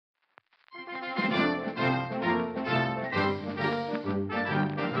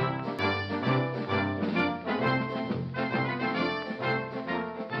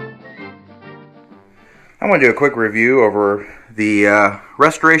I'm going to do a quick review over the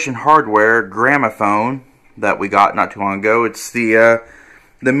Restoration Hardware Gramophone that we got not too long ago. It's the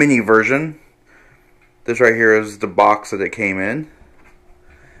mini version. This right here is the box that it came in.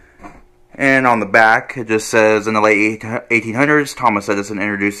 And on the back, it just says, in the late 1800s, Thomas Edison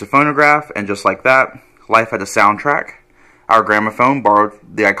introduced the phonograph, and just like that, life had a soundtrack. Our gramophone borrowed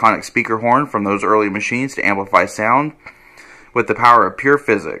the iconic speaker horn from those early machines to amplify sound with the power of pure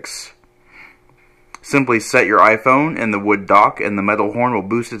physics. Simply set your iPhone in the wood dock and the metal horn will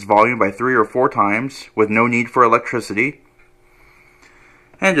boost its volume by 3 or 4 times with no need for electricity.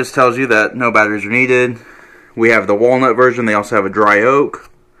 And it just tells you that no batteries are needed. We have the walnut version. They also have a dry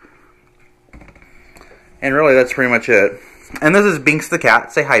oak. And really that's pretty much it. And this is Binks the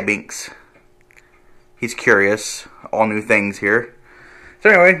cat. Say hi, Binks. He's curious. All new things here.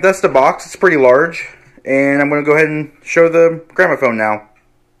 So anyway, that's the box. It's pretty large. And I'm going to go ahead and show the gramophone now.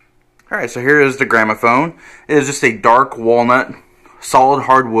 Alright, so here is the gramophone. It is just a dark walnut, solid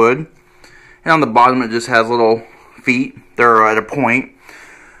hardwood. And on the bottom it just has little feet. They're at a point.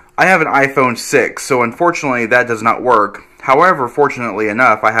 I have an iPhone 6, so unfortunately that does not work. However, fortunately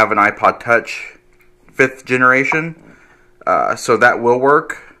enough, I have an iPod Touch 5th generation. So that will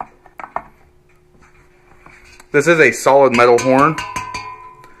work. This is a solid metal horn.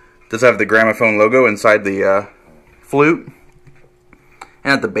 It does have the gramophone logo inside the flute.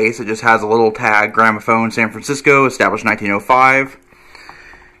 And at the base it just has a little tag, Gramophone San Francisco, established 1905.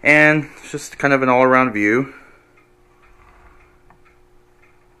 And it's just kind of an all-around view.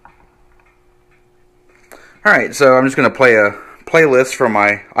 Alright, so I'm just going to play a playlist from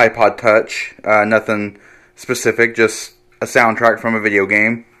my iPod Touch. Nothing specific, just a soundtrack from a video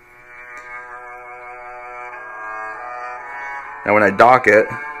game. Now when I dock it,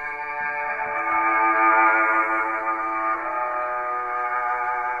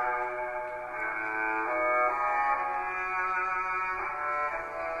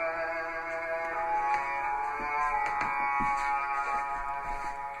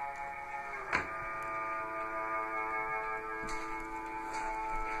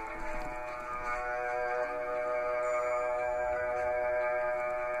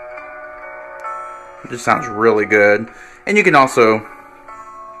 it just sounds really good. And you can also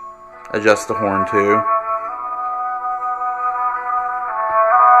adjust the horn too.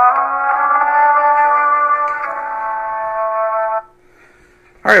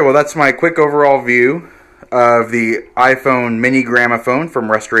 Alright, well that's my quick overall view of the iPhone Mini Gramophone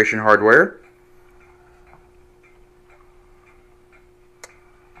from Restoration Hardware.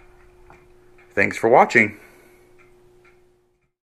 Thanks for watching.